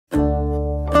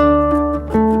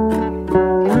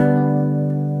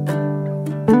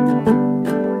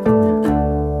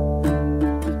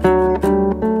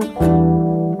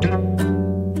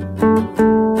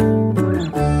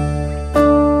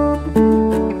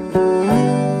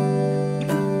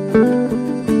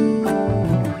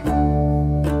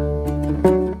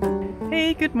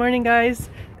guys.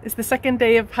 It's the second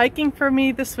day of hiking for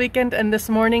me this weekend, and this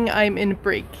morning I'm in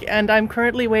Brig, and I'm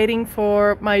currently waiting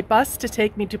for my bus to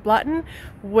take me to Blatten,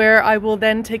 where I will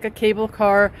then take a cable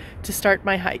car to start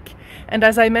my hike. And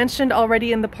as I mentioned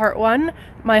already in the part 1,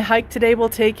 my hike today will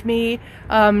take me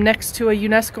next to a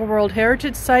UNESCO World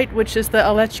Heritage Site, which is the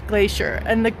Aletsch Glacier.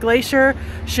 And the glacier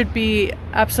should be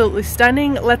absolutely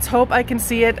stunning. Let's hope I can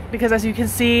see it, because as you can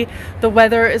see, the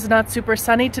weather is not super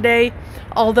sunny today,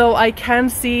 although I can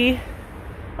see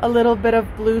a little bit of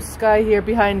blue sky here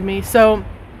behind me. So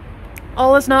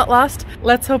all is not lost.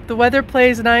 Let's hope the weather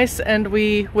plays nice and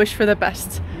we wish for the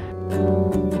best.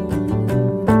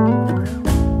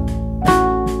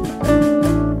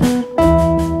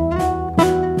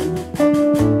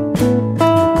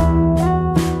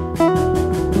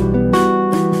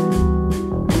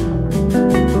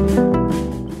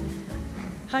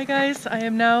 Hi guys, I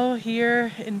am now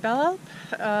here in Belalp,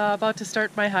 about to start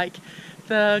my hike.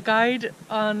 The guide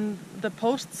on the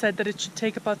post said that it should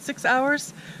take about 6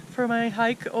 hours for my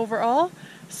hike overall.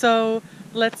 So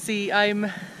let's see,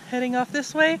 I'm heading off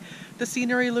this way. The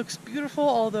scenery looks beautiful,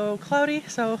 although cloudy,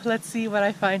 so let's see what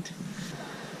I find.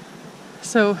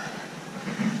 So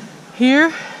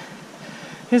here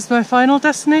is my final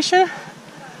destination.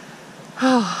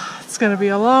 Oh, it's gonna be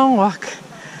a long walk.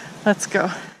 Let's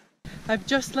go. I've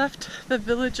just left the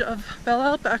village of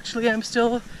Belalp. Actually, I'm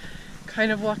still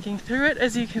kind of walking through it.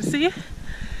 As you can see,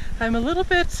 I'm a little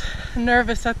bit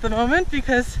nervous at the moment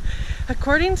because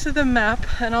according to the map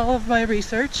and all of my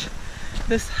research,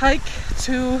 this hike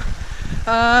to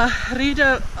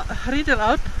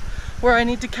Riederalp, where I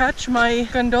need to catch my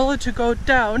gondola to go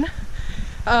down,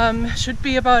 should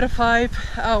be about a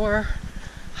 5-hour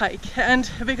hike.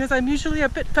 And because I'm usually a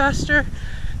bit faster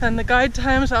than the guide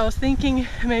times, I was thinking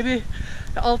maybe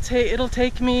it'll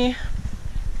take me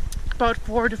about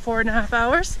 4 to 4.5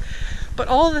 hours, but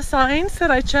all the signs that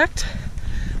I checked,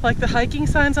 like the hiking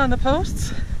signs on the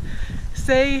posts,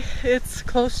 say it's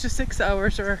close to 6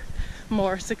 hours or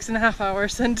more, 6.5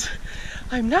 hours, and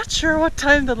I'm not sure what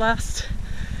time the last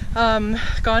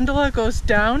gondola goes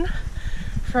down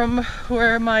from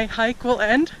where my hike will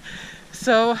end,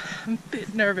 so I'm a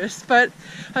bit nervous, but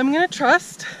I'm gonna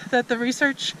trust that the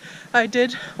research I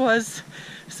did was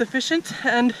sufficient,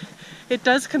 and it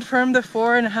does confirm the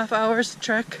 4.5 hours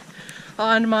trek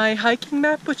on my hiking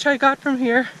map, which I got from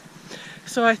here.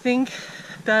 So I think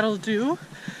that'll do.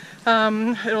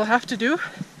 It'll have to do.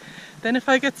 Then if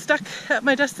I get stuck at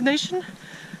my destination,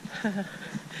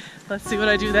 let's see what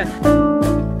I do then.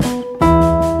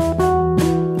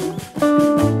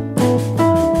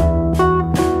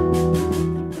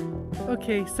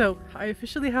 Okay, so I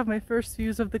officially have my first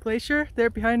views of the glacier there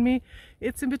behind me.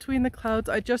 It's in between the clouds.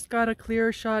 I just got a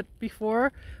clearer shot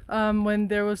before when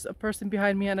there was a person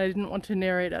behind me and I didn't want to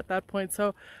narrate at that point.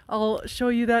 So I'll show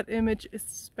you that image.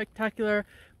 It's spectacular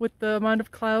with the amount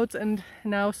of clouds and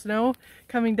now snow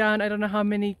coming down. I don't know how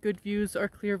many good views or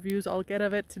clear views I'll get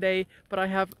of it today, but I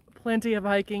have plenty of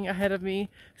hiking ahead of me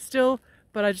still.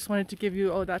 But I just wanted to give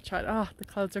you that shot. Ah, the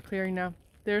clouds are clearing now.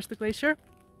 There's the glacier.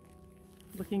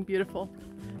 Looking beautiful.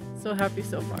 So happy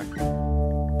so far.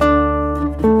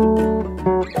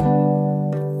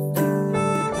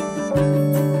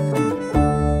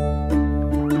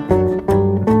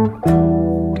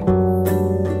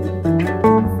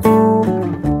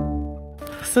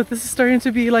 So this is starting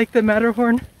to be like the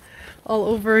Matterhorn all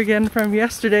over again from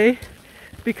yesterday,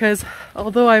 because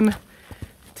although I'm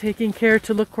taking care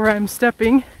to look where I'm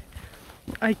stepping,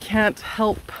 I can't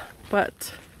help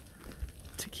but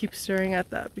to keep staring at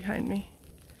that behind me.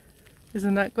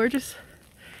 Isn't that gorgeous?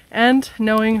 And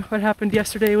knowing what happened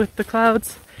yesterday with the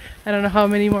clouds, I don't know how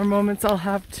many more moments I'll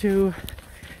have to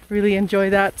really enjoy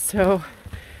that, so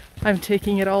I'm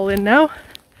taking it all in now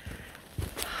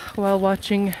while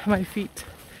watching my feet,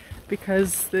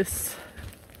 because this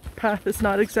path is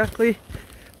not exactly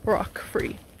rock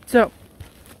free. So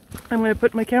I'm going to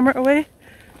put my camera away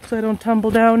so I don't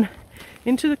tumble down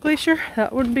into the glacier.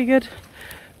 That wouldn't be good.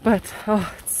 But,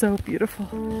 oh, it's so beautiful.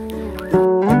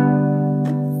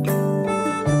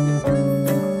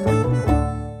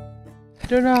 I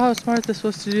don't know how smart this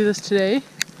was to do this today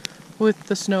with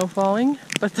the snow falling,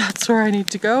 but that's where I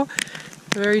need to go.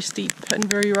 Very steep and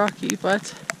very rocky,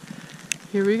 but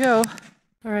here we go.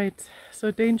 Alright,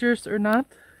 so dangerous or not,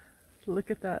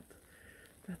 look at that.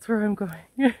 That's where I'm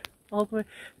going. All the way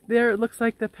there. It looks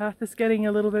like the path is getting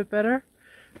a little bit better,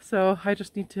 so I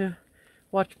just need to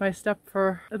watch my step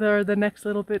for the next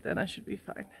little bit and I should be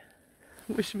fine.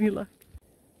 Wish me luck.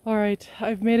 Alright,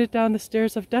 I've made it down the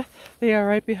stairs of death. They are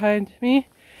right behind me.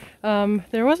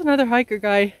 There was another hiker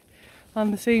guy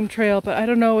on the same trail, but I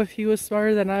don't know if he was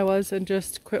smarter than I was and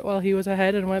just quit while he was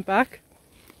ahead and went back.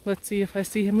 Let's see if I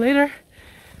see him later.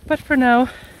 But for now,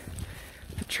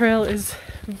 the trail is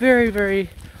very, very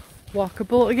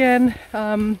walkable again.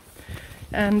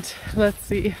 And let's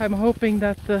see, I'm hoping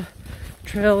that the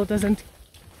trail doesn't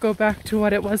go back to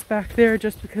what it was back there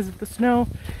just because of the snow.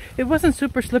 It wasn't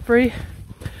super slippery,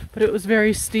 but it was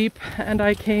very steep, and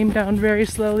I came down very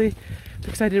slowly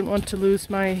because I didn't want to lose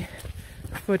my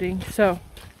footing. So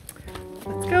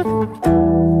let's go.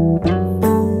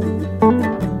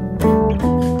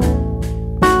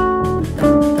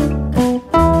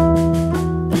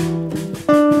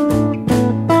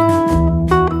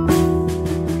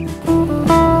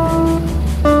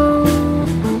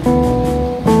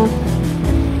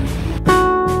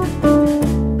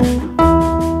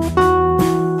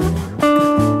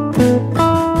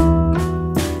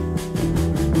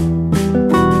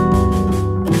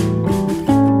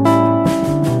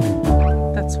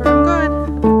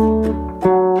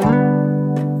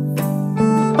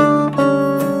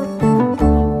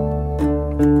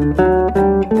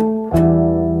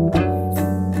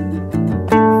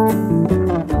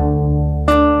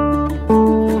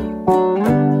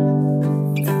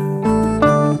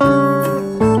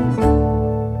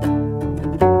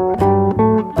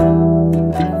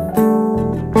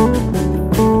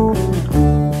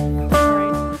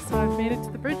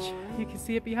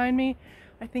 Behind me.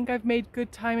 I think I've made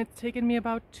good time. It's taken me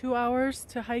about 2 hours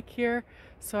to hike here,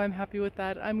 so I'm happy with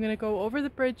that. I'm gonna go over the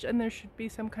bridge and there should be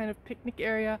some kind of picnic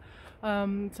area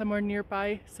somewhere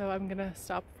nearby, so I'm gonna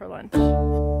stop for lunch.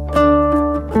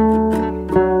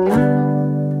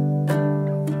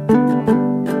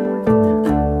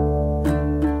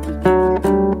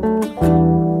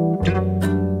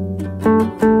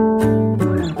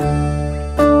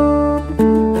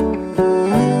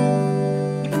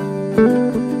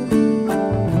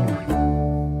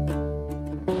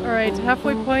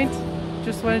 Halfway point,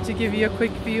 just wanted to give you a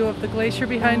quick view of the glacier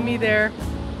behind me there.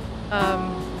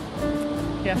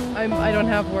 Yeah, I don't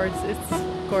have words,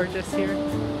 it's gorgeous here.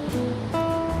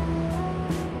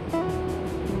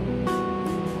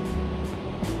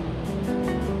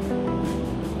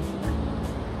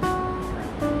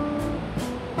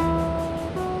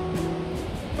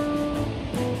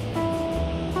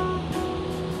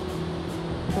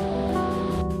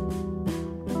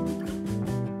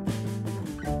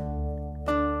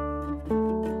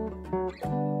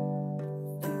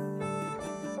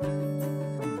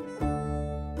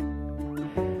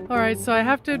 Alright, so I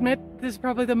have to admit this is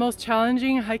probably the most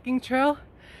challenging hiking trail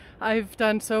I've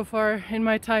done so far in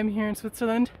my time here in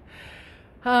Switzerland.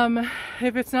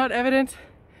 If it's not evident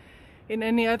in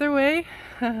any other way,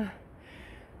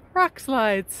 rock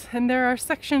slides, and there are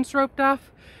sections roped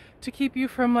off to keep you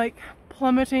from like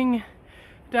plummeting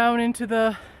down into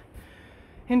the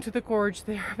gorge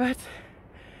there, but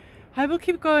I will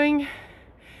keep going.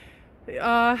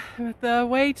 The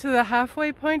way to the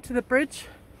halfway point to the bridge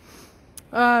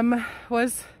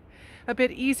was a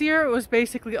bit easier. It was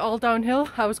basically all downhill.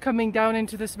 I was coming down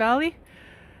into this valley.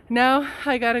 Now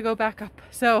I gotta go back up.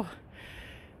 So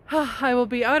I will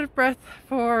be out of breath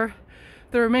for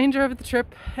the remainder of the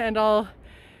trip, and I'll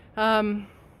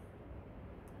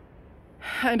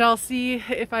see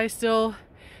if I still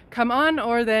come on,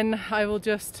 or then I will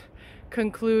just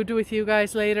conclude with you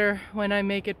guys later when I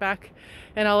make it back,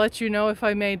 and I'll let you know if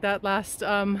I made that last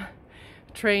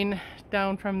train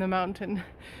down from the mountain.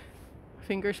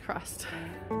 Fingers crossed.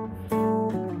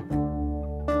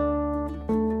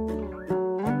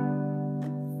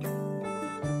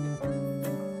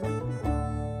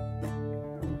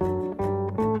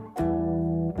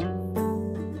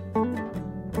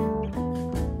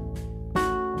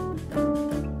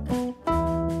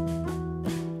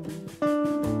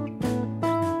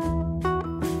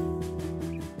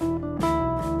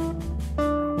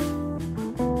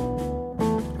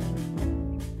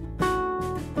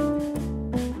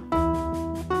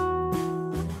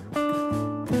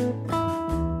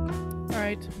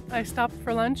 I stopped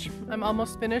for lunch. I'm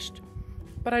almost finished,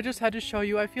 but I just had to show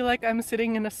you. I feel like I'm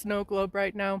sitting in a snow globe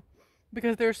right now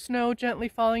because there's snow gently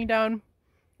falling down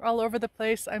all over the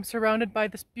place. I'm surrounded by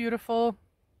this beautiful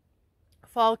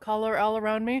fall color all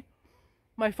around me.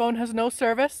 My phone has no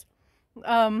service,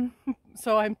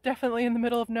 so I'm definitely in the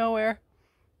middle of nowhere.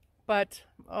 But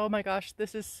oh my gosh,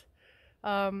 this is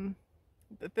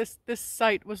this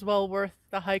site was well worth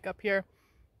the hike up here.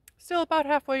 Still about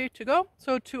halfway to go,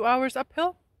 so 2 hours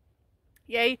uphill.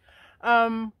 Yay.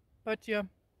 But yeah,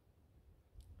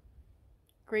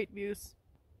 great views.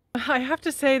 I have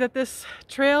to say that this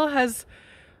trail has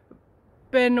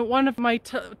been one of my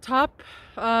top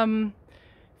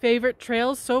favorite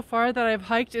trails so far that I've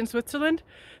hiked in Switzerland.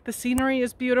 The scenery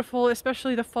is beautiful,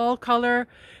 especially the fall color.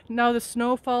 Now the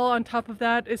snowfall on top of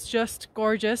that is just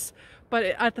gorgeous. But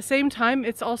at the same time,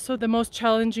 it's also the most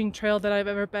challenging trail that I've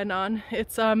ever been on.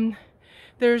 It's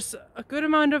there's a good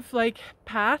amount of like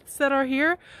paths that are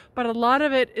here, but a lot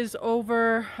of it is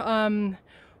over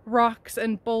rocks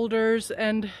and boulders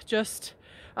and just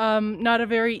not a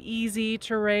very easy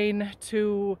terrain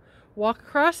to walk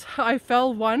across. I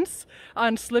fell once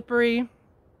on slippery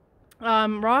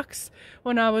rocks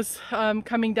when I was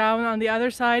coming down on the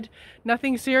other side.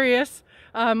 Nothing serious.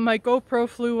 My GoPro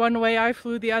flew one way, I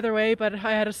flew the other way, but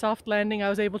I had a soft landing. I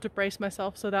was able to brace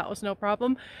myself, so that was no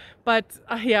problem. But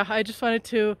yeah, I just wanted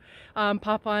to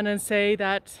pop on and say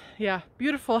that, yeah,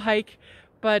 beautiful hike,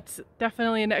 but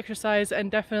definitely an exercise,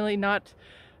 and definitely not,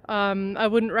 I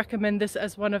wouldn't recommend this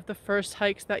as one of the first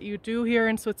hikes that you do here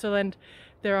in Switzerland.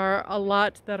 There are a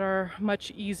lot that are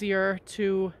much easier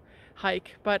to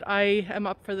hike, but I am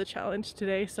up for the challenge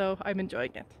today, so I'm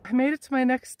enjoying it. I made it to my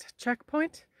next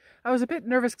checkpoint. I was a bit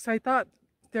nervous because I thought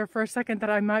there for a second that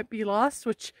I might be lost,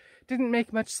 which didn't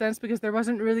make much sense because there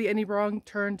wasn't really any wrong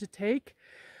turn to take.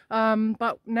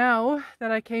 But now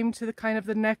that I came to the kind of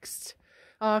the next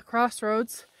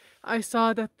crossroads, I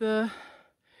saw that the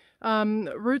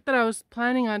route that I was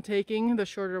planning on taking, the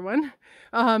shorter one,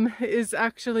 is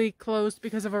actually closed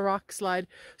because of a rock slide.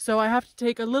 So I have to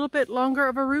take a little bit longer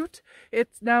of a route. It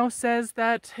now says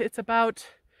that it's about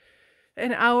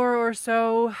an hour or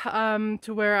so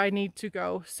to where I need to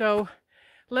go. So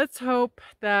let's hope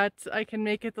that I can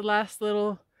make it the last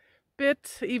little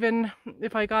bit, even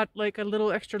if I got like a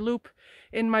little extra loop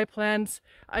in my plans.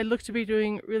 I look to be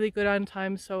doing really good on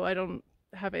time, so I don't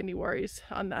have any worries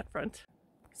on that front.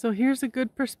 So here's a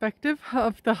good perspective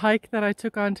of the hike that I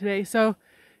took on today. So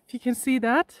if you can see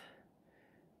that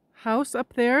house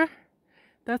up there,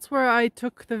 that's where I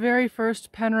took the very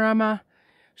first panorama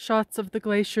shots of the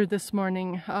glacier this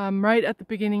morning, right at the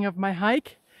beginning of my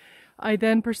hike. I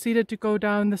then proceeded to go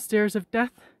down the stairs of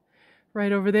death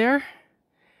right over there,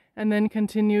 and then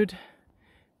continued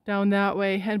down that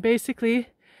way. And basically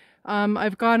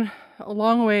I've gone a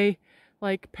long way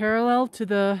like parallel to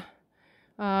the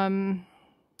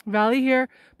valley here,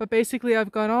 but basically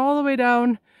I've gone all the way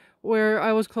down where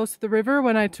I was close to the river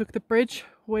when I took the bridge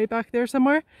way back there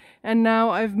somewhere, and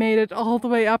now I've made it all the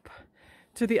way up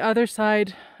to the other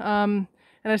side, and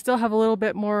I still have a little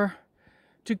bit more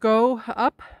to go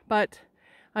up, but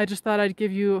I just thought I'd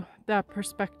give you that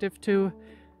perspective to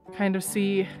kind of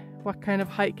see what kind of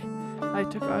hike I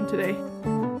took on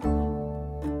today.